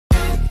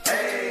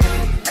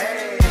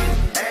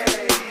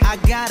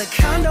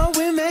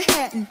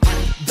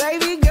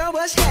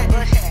what's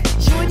happening?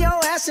 You and your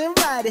ass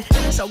invited,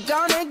 so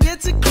gonna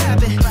get to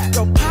clapping.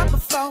 Go pop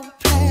it for a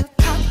plan,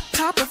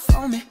 pop it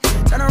for me.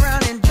 Turn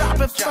around and drop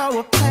it for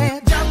a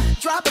plan,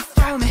 drop it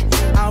for me.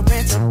 I'll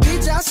rent a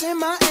beach house in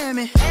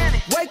Miami.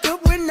 Wake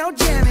up with no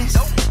jammies.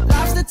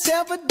 Lobster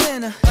tail for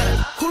dinner.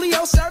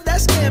 Julio served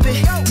that scampi.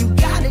 You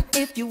got it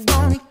if you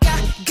want it.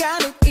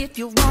 Got it if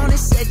you want it.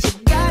 Said you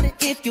got it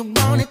if you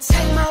want it.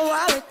 Take my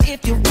wallet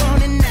if you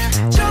want it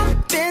now.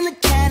 Jump in the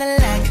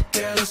Cadillac.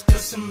 Girl, let's put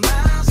some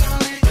miles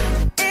on it.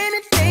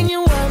 Anything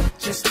you want,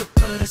 just to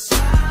put a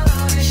smile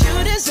on it. You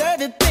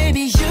deserve it,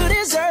 baby. You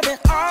deserve it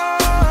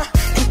all.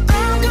 And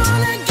I'm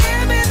gonna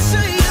give it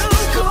to you.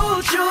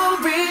 Gold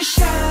jewelry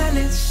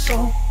shining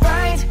so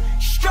bright.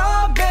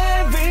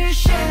 Strawberry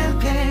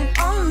champagne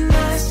on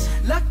us.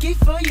 Lucky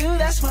for you,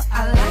 that's what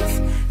I like.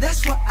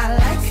 That's what I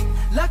like.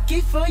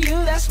 Lucky for you,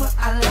 that's what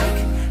I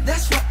like.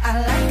 That's what I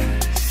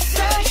like.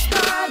 Sex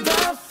by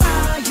the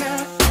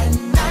fire at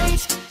night.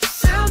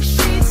 Silk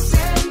sheets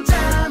and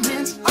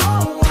diamonds,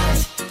 all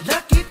white.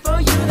 Lucky for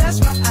you, that's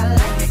what I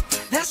like.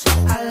 That's what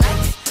I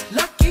like.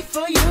 Lucky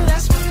for you,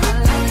 that's what I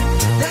like.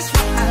 That's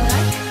what I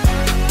like.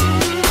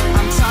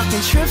 I'm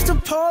talking trips to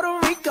Puerto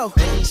Rico.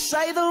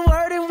 Say the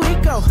word and we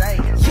go.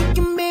 You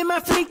can be my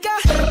flica.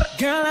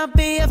 Girl, I'll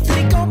be a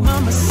flico,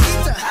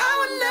 mamacita. I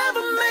would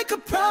never make a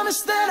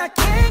promise that I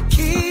can't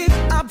keep.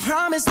 I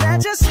promise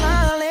that your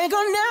smile ain't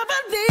gonna never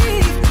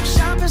leave.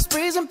 Shopping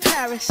sprees in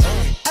Paris,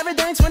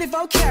 everything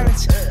 24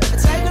 carats.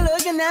 Take a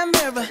look in that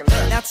mirror.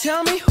 Now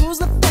tell me who's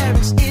the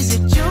fairest. Is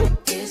it you?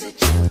 Is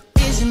it you?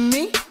 Is it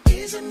me?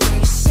 Is it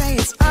me? Say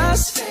it's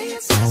us,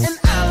 and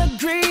I'll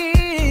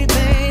agree,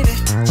 baby.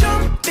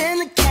 Jump in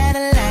the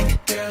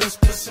Cadillac. Girl, let's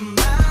put some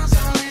miles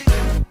on it.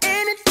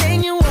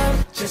 Anything you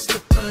want, just to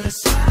put a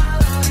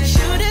smile on it.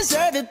 You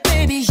deserve it,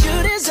 baby.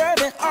 You deserve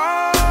it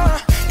all.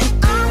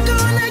 And I'm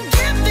gonna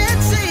give it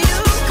to you.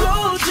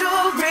 Gold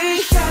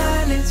jewelry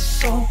shining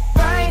so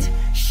bright.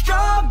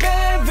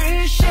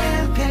 Strawberry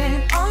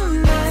champagne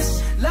on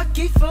us.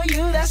 Lucky for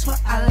you, that's what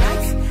I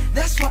like.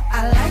 That's what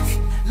I like.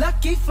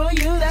 Lucky for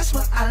you, that's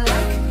what I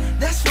like.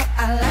 That's what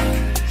I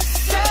like.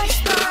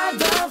 Sex by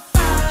the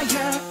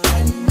fire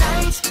at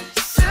night.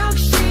 Silk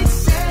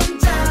sheets and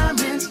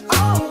diamonds,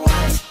 all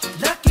white.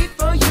 Lucky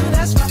for you,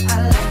 that's what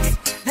I like.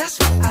 That's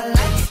what I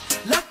like.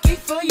 Lucky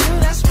for you,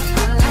 that's what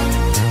I like.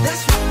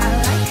 That's what I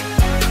like.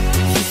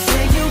 You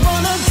say you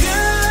want a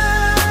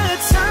good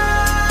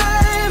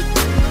time,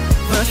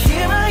 but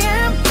here I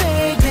am,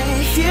 baby.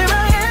 Here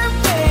I am,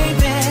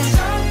 baby.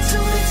 Talk to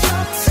me,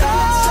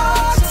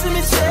 talk to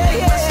me,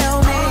 tell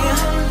me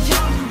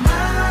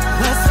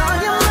what's on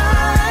your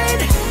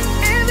mind.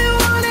 If you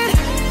want it,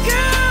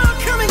 girl,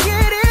 come and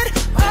get it.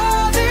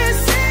 All this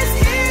is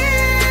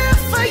here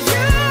for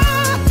you.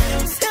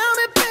 Tell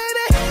me,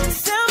 baby,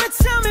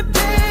 tell me,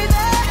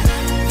 baby,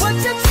 what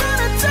you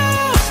tryna do?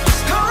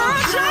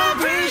 Gold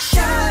jewelry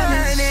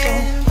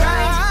shining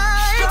bright.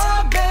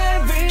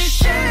 Strawberry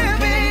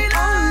champagne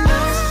on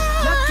us.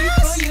 Lucky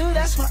for you,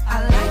 that's what I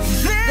like.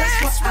 That's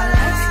what I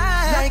like.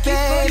 Lucky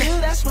for you,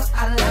 that's what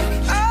I like.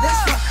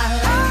 That's what I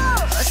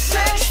like.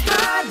 Sex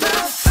by the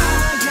fire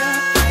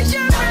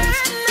at night.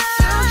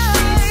 Silk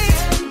sheets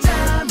and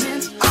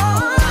diamonds,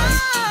 all white.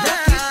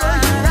 Lucky for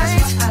you, that's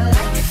what I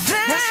like.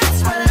 That's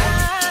what I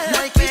like.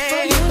 Lucky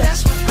for you,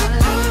 that's what I like. That's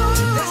what I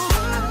like.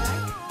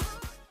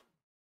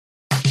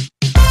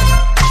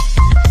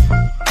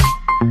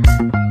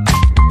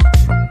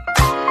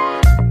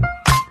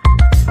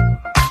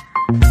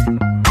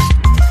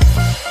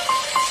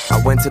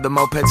 I went to the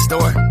moped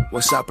store.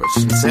 What's uppers?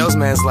 The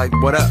salesman's like,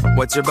 what up?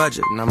 What's your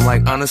budget? And I'm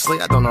like, honestly,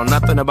 I don't know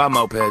nothing about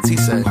mopeds. He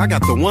said, I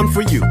got the one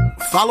for you.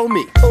 Follow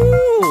me.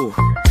 ooh,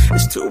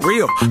 it's too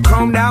real.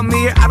 Chromed out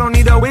mirror, I don't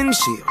need a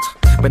windshield.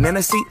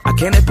 Banana seat, a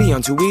canopy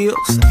on two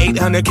wheels.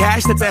 800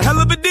 cash, that's a hell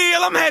of a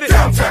deal. I'm headed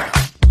Downtown,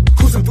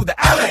 cruising through the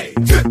alley,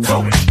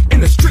 tiptoeing in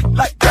the street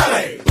like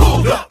ballet.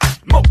 Pulled up,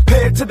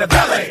 moped to the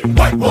valet.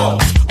 White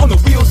walls on the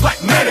wheels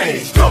like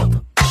mayonnaise. Dope,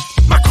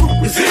 my crew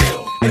is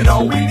ill, and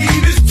all we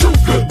need is two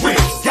good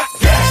wheels. Got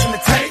gas in the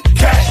tank,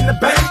 cash in the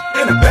bank,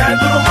 and a bad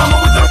little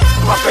mama with a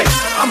my face.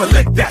 I'ma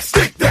lick that,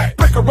 stick that,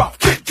 break her off,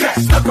 kick cat,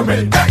 stuck her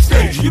in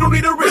backstage. You don't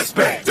need a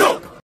wristband.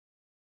 Dope.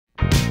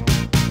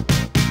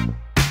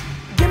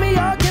 Give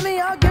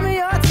me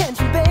your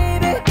attention,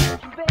 baby.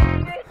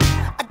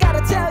 I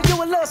gotta tell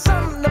you a little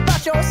something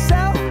about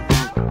yourself.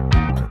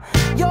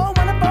 You're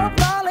wonderful,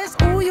 flawless,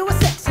 ooh, you a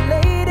sexy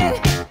lady.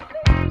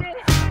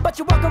 But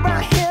you walk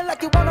around here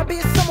like you wanna be a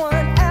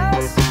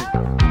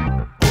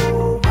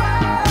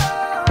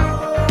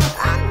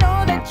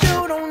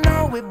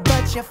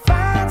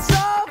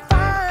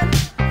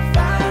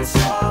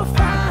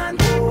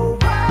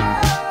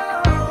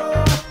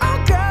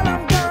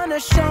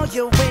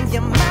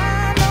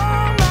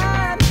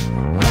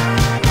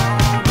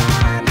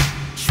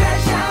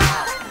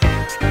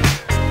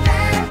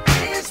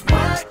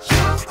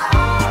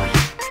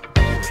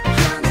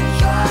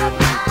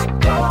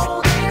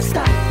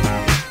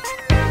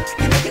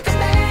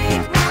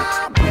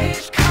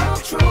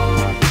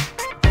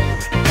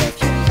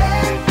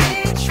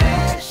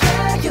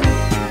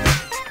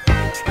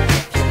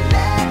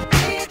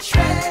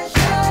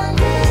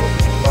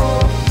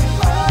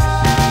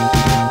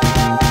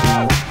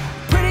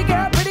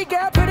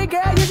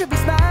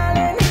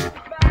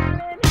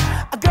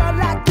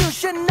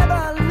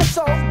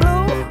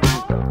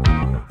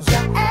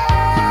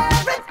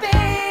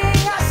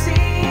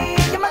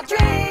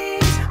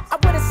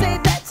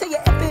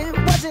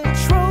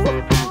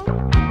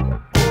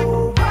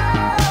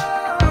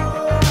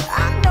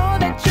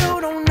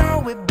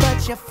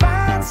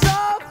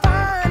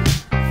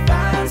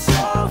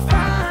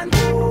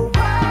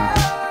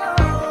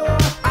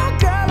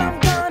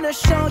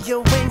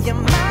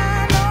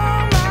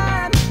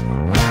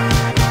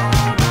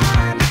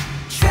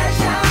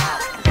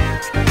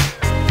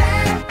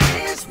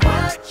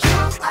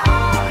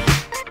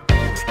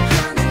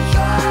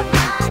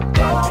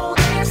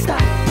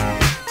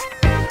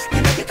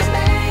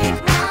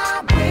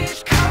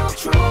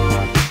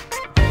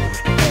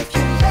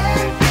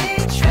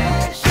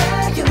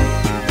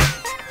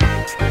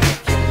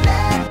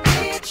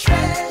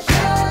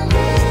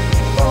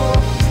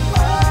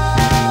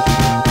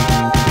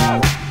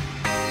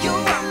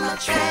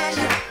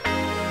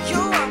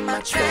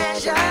my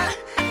treasure.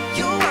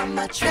 You are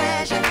my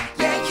treasure.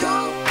 Yeah,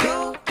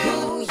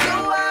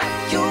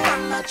 you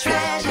are my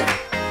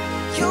treasure.